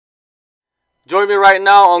Join me right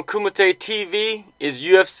now on Kumite TV is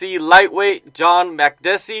UFC lightweight John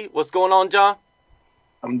Makdessi. What's going on, John?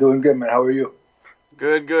 I'm doing good, man. How are you?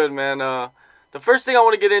 Good, good, man. The first thing I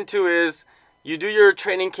want to get into is you do your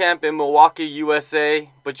training camp in Milwaukee,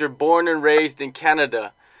 USA, but you're born and raised in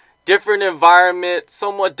Canada. Different environment,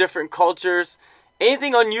 somewhat different cultures.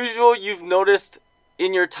 Anything unusual you've noticed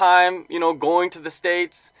in your time, going to the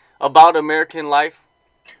States about American life?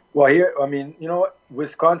 Well, here, I mean,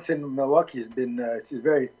 Wisconsin, Milwaukee has been it's a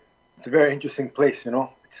very interesting place.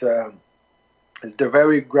 They're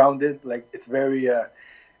very grounded. Like it's very,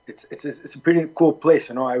 it's a pretty cool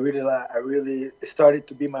place. I really it started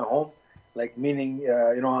to be my home. Like meaning,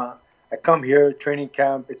 I come here training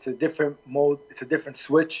camp. It's a different mode. It's a different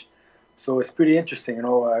switch. So it's pretty interesting.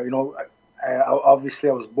 Obviously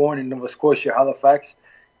I was born in Nova Scotia, Halifax.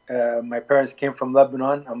 My parents came from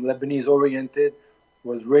Lebanon. I'm Lebanese oriented.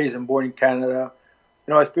 Was raised and born in Canada.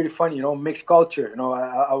 It's pretty funny. Mixed culture.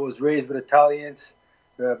 I was raised with Italians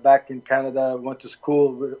back in Canada. Went to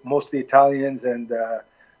school with mostly Italians, and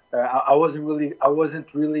I wasn't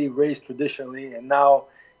really raised traditionally. And now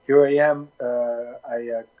here I am.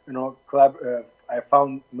 I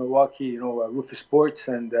found Milwaukee. Rufus Sports,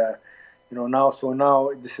 and now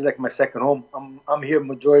this is like my second home. I'm here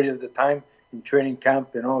majority of the time in training camp.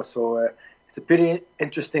 So it's a pretty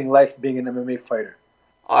interesting life being an MMA fighter.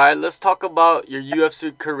 All right, let's talk about your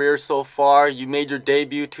UFC career so far. You made your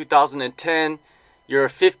debut 2010. You're a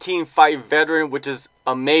 15 fight veteran, which is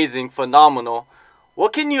amazing, phenomenal.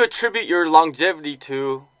 What can you attribute your longevity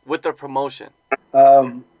to with the promotion?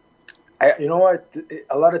 Um, you know what?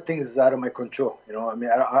 A lot of things is out of my control. I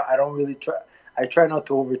mean, I don't really try. I try not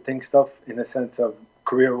to overthink stuff in the sense of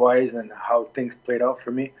career wise and how things played out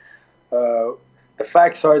for me. Uh, the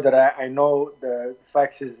facts are that I know the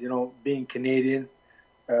facts is being Canadian.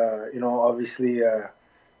 Obviously,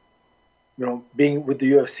 being with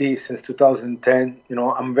the UFC since 2010.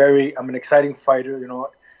 I'm an exciting fighter.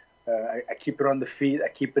 I keep it on the feet. I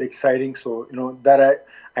keep it exciting. So that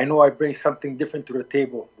I know I bring something different to the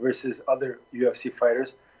table versus other UFC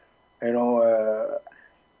fighters. You know,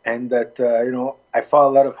 and that I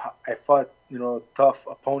fought tough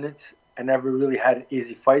opponents. I never really had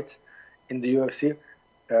easy fights in the UFC.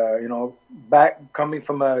 Back coming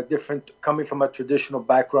from a traditional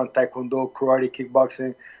background, taekwondo, karate,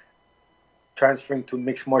 kickboxing, transferring to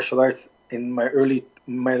mixed martial arts in my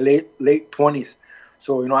late 20s.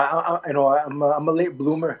 So I'm a late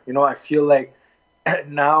bloomer. I feel like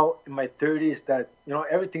now in my 30s that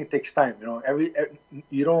everything takes time.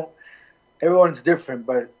 You don't everyone's different,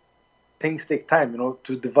 but things take time.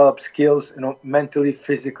 To develop skills. Mentally,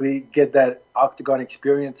 physically, get that octagon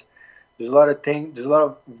experience. There's a lot of things. There's a lot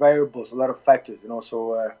of variables, a lot of factors.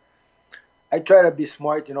 So I try to be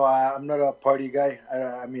smart. I'm not a party guy.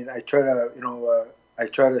 I mean, I try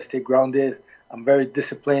to stay grounded. I'm very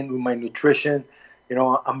disciplined with my nutrition.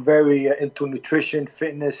 I'm very into nutrition,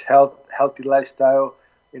 fitness, healthy lifestyle.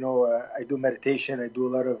 I do meditation. I do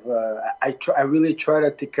a lot of. I really try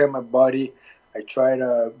to take care of my body. I try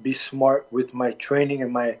to be smart with my training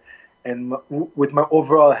with my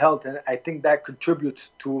overall health, and I think that contributes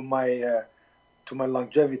to my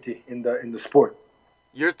longevity in the sport.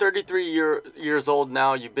 You're 33 years old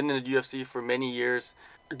now. You've been in the UFC for many years.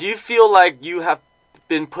 Do you feel like you have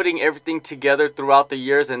been putting everything together throughout the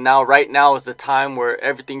years, and now right now is the time where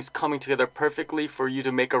everything's coming together perfectly for you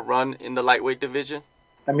to make a run in the lightweight division?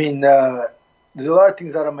 I mean, there's a lot of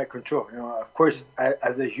things out of my control. Of course,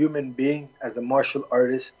 as a human being, as a martial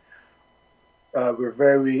artist, we're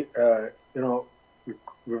very,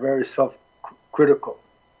 we're very self-critical.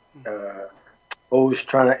 Uh, Always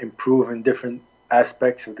trying to improve in different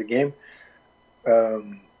aspects of the game.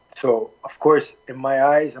 So, of course, in my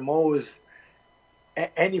eyes, I'm always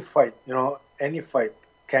any fight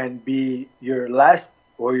can be your last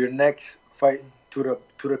or your next fight to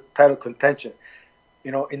the title contention.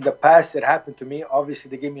 In the past, it happened to me. Obviously,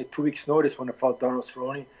 they gave me a 2 weeks notice when I fought Donald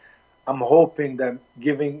Cerrone. I'm hoping that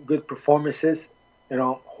giving good performances,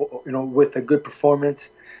 with a good performance,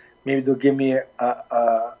 maybe they'll give me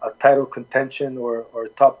a title contention or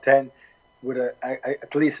top 10 with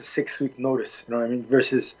at least a 6 week notice. You know what I mean?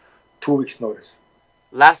 Versus 2 weeks notice.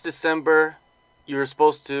 Last December, you were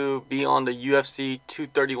supposed to be on the UFC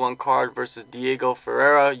 231 card versus Diego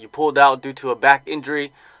Ferreira. You pulled out due to a back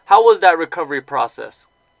injury. How was that recovery process?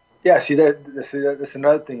 Yeah, that's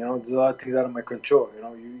another thing. There's a lot of things out of my control.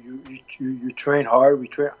 You train hard. We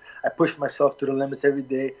train. I push myself to the limits every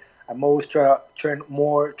day. I'm always trying to train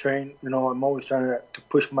more. I'm always trying to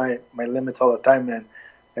push my limits all the time,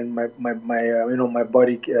 and my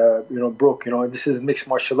body broke. This is mixed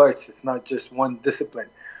martial arts. It's not just one discipline.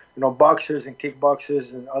 boxers and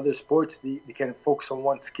kickboxers and other sports, they can focus on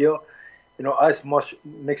one skill. Us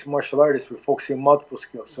mixed martial artists, we're focusing on multiple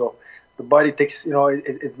skills. So the body takes,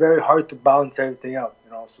 it's very hard to balance everything out.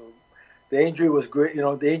 So the injury was great.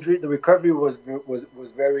 The recovery was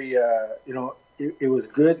very, it was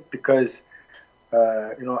good because,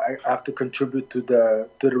 I have to contribute to the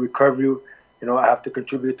recovery. I have to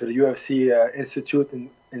contribute to the UFC Institute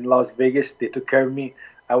in Las Vegas. They took care of me.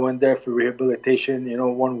 I went there for rehabilitation.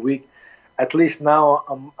 1 week. At least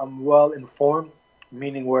now I'm well informed,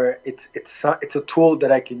 meaning where it's a tool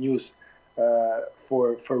that I can use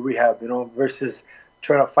for rehab. Versus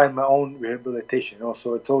trying to find my own rehabilitation.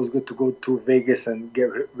 So it's always good to go to Vegas and get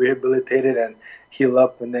rehabilitated and heal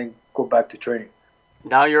up, and then go back to training.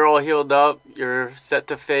 Now you're all healed up. You're set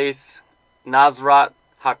to face Nasrat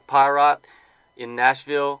Haqparast in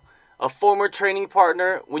Nashville, a former training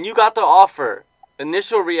partner. When you got the offer,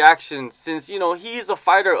 initial reaction, since he's a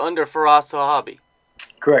fighter under Firas Zahabi.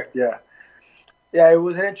 Correct. Yeah. Yeah, it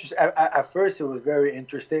was an interesting. At first, it was very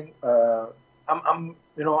interesting. I'm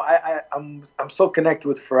so connected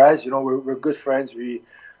with Firas. We're good friends.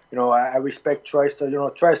 I respect TriStar.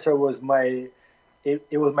 TriStar was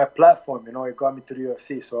it was my platform. It got me to the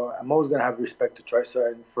UFC. So I'm always gonna have respect to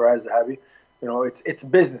TriStar and Firas Zahabi. It's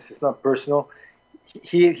business. It's not personal.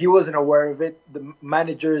 He wasn't aware of it. The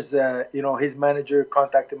managers, his manager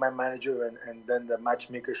contacted my manager, and then the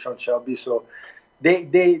matchmaker Sean Shelby. So they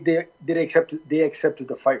accepted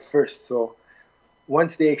the fight first. So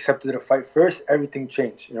once they accepted the fight first, everything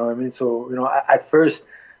changed. You know what I mean? So at first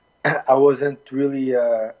I wasn't really.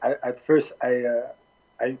 At first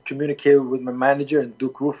I communicated with my manager and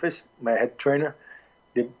Duke Rufus, my head trainer.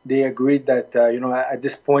 They agreed that at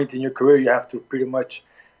this point in your career you have to pretty much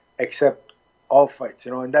accept all fights.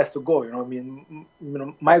 And that's the goal.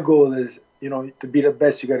 My goal is to be the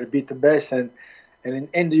best. You got to beat the best, and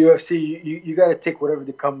in the UFC you got to take whatever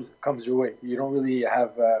that comes your way. You don't really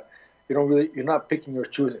have. You're not picking or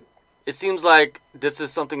choosing. It seems like this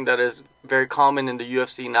is something that is very common in the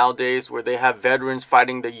UFC nowadays, where they have veterans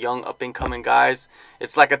fighting the young up-and-coming guys.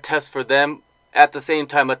 It's like a test for them, at the same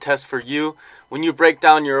time a test for you. When you break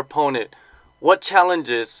down your opponent, what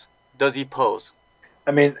challenges does he pose?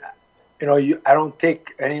 I mean, I don't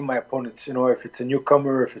take any of my opponents. If it's a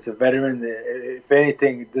newcomer, if it's a veteran, if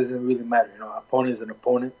anything, it doesn't really matter. Opponent is an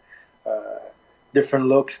opponent. Different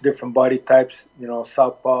looks, different body types.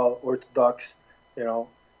 Southpaw, orthodox.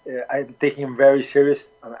 I'm taking him very serious.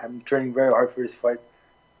 I'm training very hard for this fight.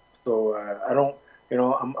 So I don't.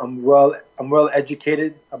 I'm well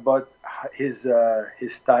educated about his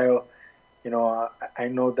style. I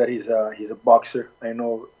know that he's a boxer. I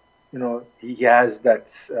know. He has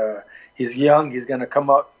that. He's young. He's gonna come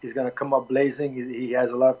up blazing. He has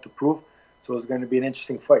a lot to prove. So it's going to be an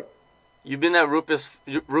interesting fight. You've been at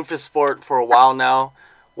Roufusport for a while now.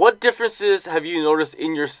 What differences have you noticed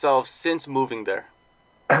in yourself since moving there?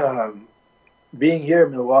 Being here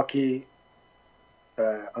in Milwaukee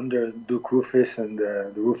under Duke Roufus and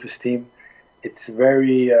the Roufus team, it's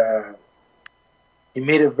very. He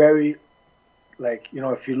made it very,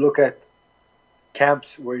 if you look at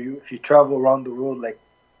camps where if you travel around the world, like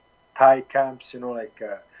Thai camps,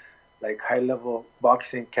 like high-level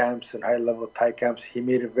boxing camps and high-level Thai camps, he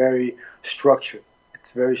made it very structured.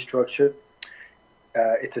 It's very structured.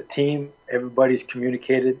 It's a team. Everybody's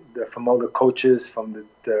communicated from all the coaches, from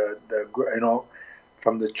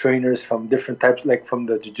from the trainers, from different types, like from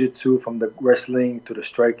the jiu-jitsu, from the wrestling to the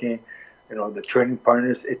striking, the training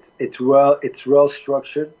partners. It's well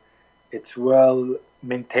structured. It's well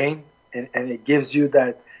maintained, and it gives you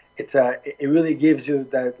that. It really gives you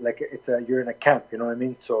that, you're in a camp. You know what I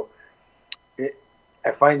mean? So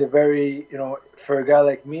I find it very, for a guy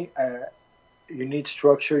like me, you need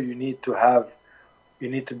structure. You need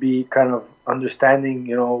to be kind of understanding,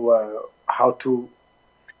 how to.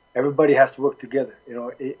 Everybody has to work together.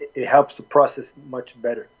 It helps the process much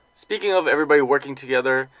better. Speaking of everybody working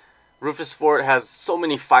together, Roufusport has so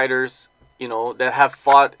many fighters, that have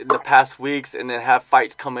fought in the past weeks and then have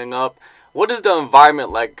fights coming up. What is the environment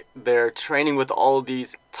like there, training with all of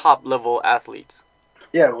these top-level athletes?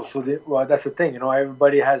 Yeah, well, that's the thing.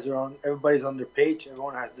 Everybody has their own. Everybody's on their page.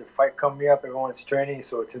 Everyone has their fight coming up. Everyone's training,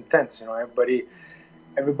 so it's intense.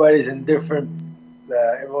 Everybody's in different.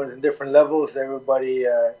 Everyone's in different levels. Everybody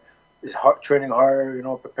is training harder.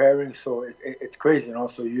 Preparing. So it's crazy.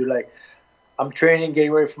 So you're like, I'm training,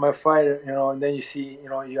 getting ready for my fight. And then you see,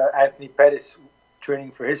 you got Anthony Pettis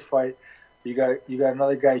training for his fight. You got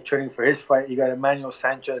another guy training for his fight. You got Emmanuel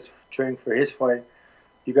Sanchez training for his fight.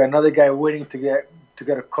 You got another guy waiting to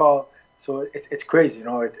get a call. So it's crazy.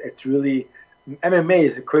 It's really MMA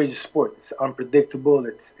is a crazy sport. It's unpredictable.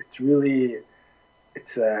 It's really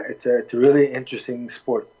it's a really interesting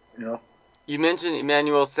sport. You know. You mentioned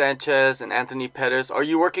Emmanuel Sanchez and Anthony Pettis. Are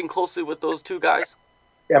you working closely with those two guys?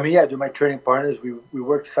 Yeah, I mean, yeah, they're my training partners. We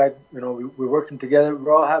work side. We're working together. We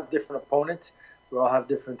all have different opponents. We all have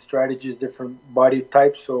different strategies, different body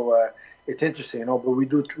types. So it's interesting, But we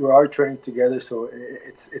are training together. So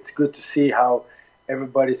it's good to see how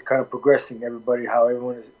everybody's kind of progressing. How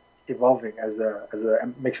everyone is evolving as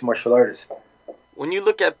a mixed martial artist. When you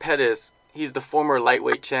look at Pettis, he's the former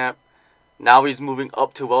lightweight champ. Now he's moving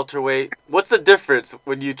up to welterweight. What's the difference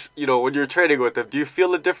when when you're training with him? Do you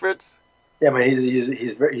feel the difference? Yeah, man,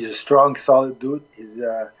 he's a strong, solid dude. He's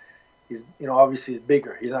obviously he's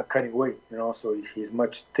bigger. He's not cutting weight, so he's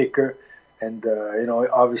much thicker, and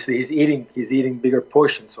obviously he's eating bigger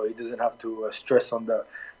portions, so he doesn't have to stress on the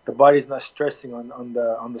body's not stressing on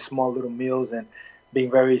the small little meals and being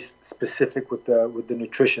very specific with the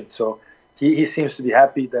nutrition. So he seems to be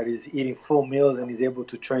happy that he's eating full meals and he's able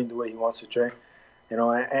to train the way he wants to train.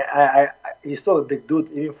 He's still a big dude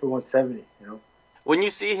even for 170. When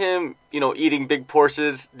you see him, eating big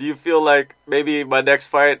portions, do you feel like maybe my next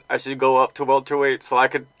fight I should go up to welterweight so I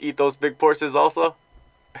could eat those big portions also?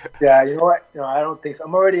 Yeah, you know what? I don't think so.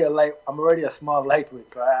 I'm already a small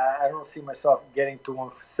lightweight, so I don't see myself getting to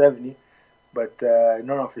 170. But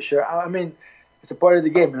no, for sure. I mean, it's a part of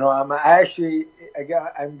the game. I'm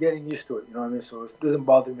getting used to it. You know what I mean? So it doesn't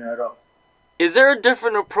bother me at all. Is there a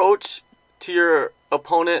different approach to your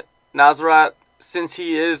opponent, Nasrat, since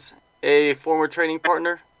he is a former training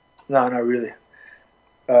partner? No, not really.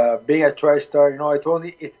 Being a TriStar,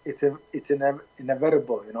 it's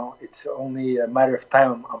inevitable. It's only a matter of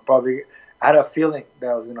time. I had a feeling that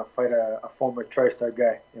I was gonna fight a former TriStar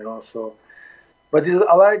guy. So, but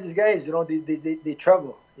a lot of these guys, they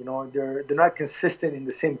travel. They're not consistent in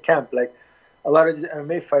the same camp. Like a lot of these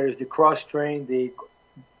MMA fighters, they cross train, they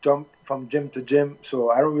jump from gym to gym.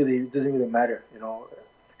 So it doesn't really matter.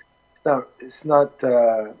 It's not.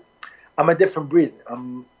 I'm a different breed.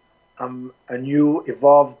 I'm a new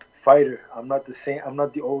evolved fighter. I'm not the same. I'm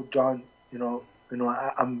not the old John.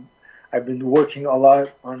 I've been working a lot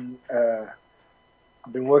on.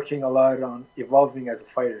 I've been working a lot on evolving as a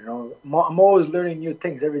fighter. I'm always learning new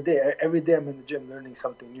things every day. Every day I'm in the gym learning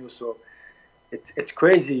something new. So it's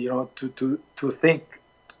crazy, to think.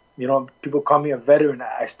 People call me a veteran.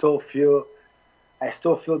 I still feel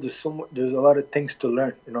there's a lot of things to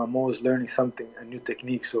learn. I'm always learning something, a new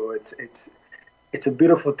technique. So it's a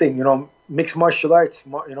beautiful thing. Mixed martial arts.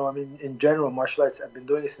 In general, martial arts. I've been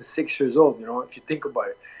doing it since 6 years old. If you think about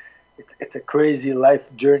it, it's a crazy life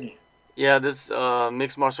journey. Yeah, this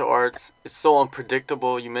mixed martial arts is so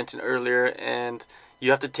unpredictable. You mentioned earlier, and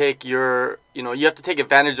you have to take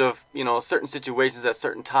advantage of certain situations at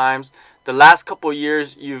certain times. The last couple of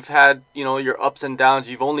years, you've had your ups and downs.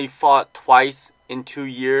 You've only fought twice in 2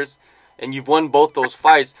 years, and you've won both those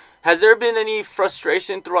fights. Has there been any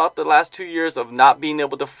frustration throughout the last 2 years of not being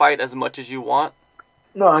able to fight as much as you want?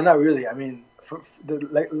 No, not really. I mean,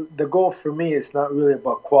 the goal for me is not really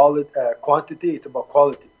about quantity. It's about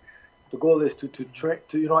quality. The goal is to train.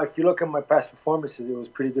 If you look at my past performances, it was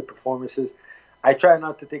pretty good performances. I try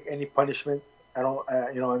not to take any punishment. I don't.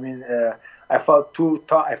 I fought two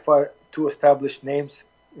established names.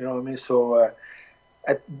 You know what I mean? So.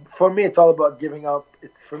 For me, it's all about giving up.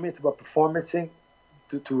 It's about performancing,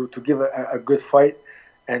 to give a good fight,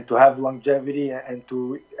 and to have longevity, and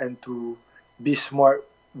to be smart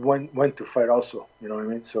when to fight. Also, you know what I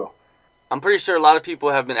mean. So, I'm pretty sure a lot of people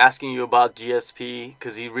have been asking you about GSP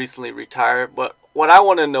because he recently retired. But what I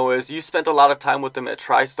want to know is, you spent a lot of time with him at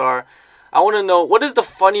TriStar. I want to know, what is the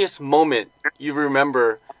funniest moment you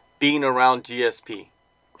remember being around GSP?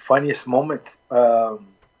 Funniest moment.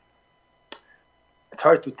 It's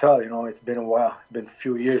hard to tell. It's been a while. It's been a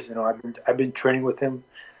few years. I've been training with him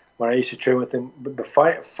when I used to train with him. But the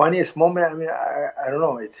funniest moment, I mean, I don't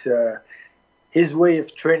know. It's his way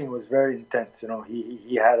of training was very intense.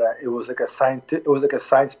 He had it was like a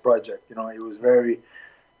science project. It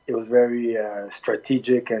was very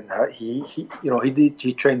strategic, and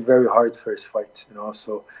he trained very hard for his fights.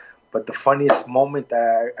 So, but the funniest moment,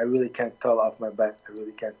 I really can't tell off my bat. I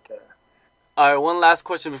really can't. All right, one last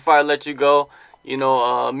question before I let you go.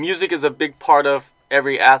 Music is a big part of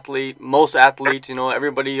every athlete, most athletes.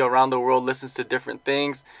 Everybody around the world listens to different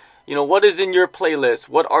things. What is in your playlist?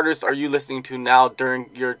 What artists are you listening to now during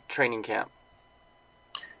your training camp?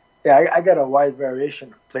 Yeah, I got a wide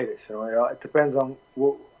variation of playlists. It depends on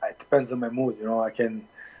my mood.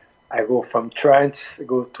 I go from trance,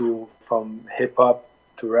 from hip hop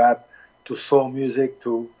to rap to soul music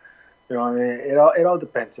to You know, I mean, it all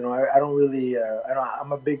depends. You know, I don't really. I don't.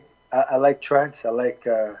 I'm a big. I like trance. I like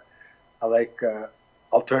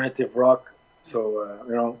alternative rock.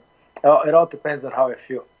 So it all depends on how I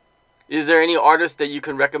feel. Is there any artist that you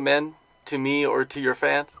can recommend to me or to your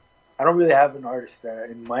fans? I don't really have an artist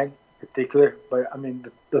in mind particular, but I mean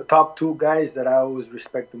the top two guys that I always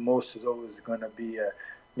respect the most is always gonna be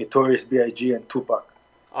Notorious B.I.G. and Tupac.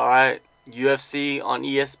 All right. UFC on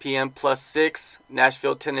ESPN Plus 6,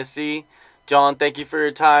 Nashville, Tennessee. John, thank you for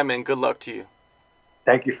your time and good luck to you.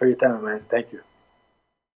 Thank you for your time, man. Thank you.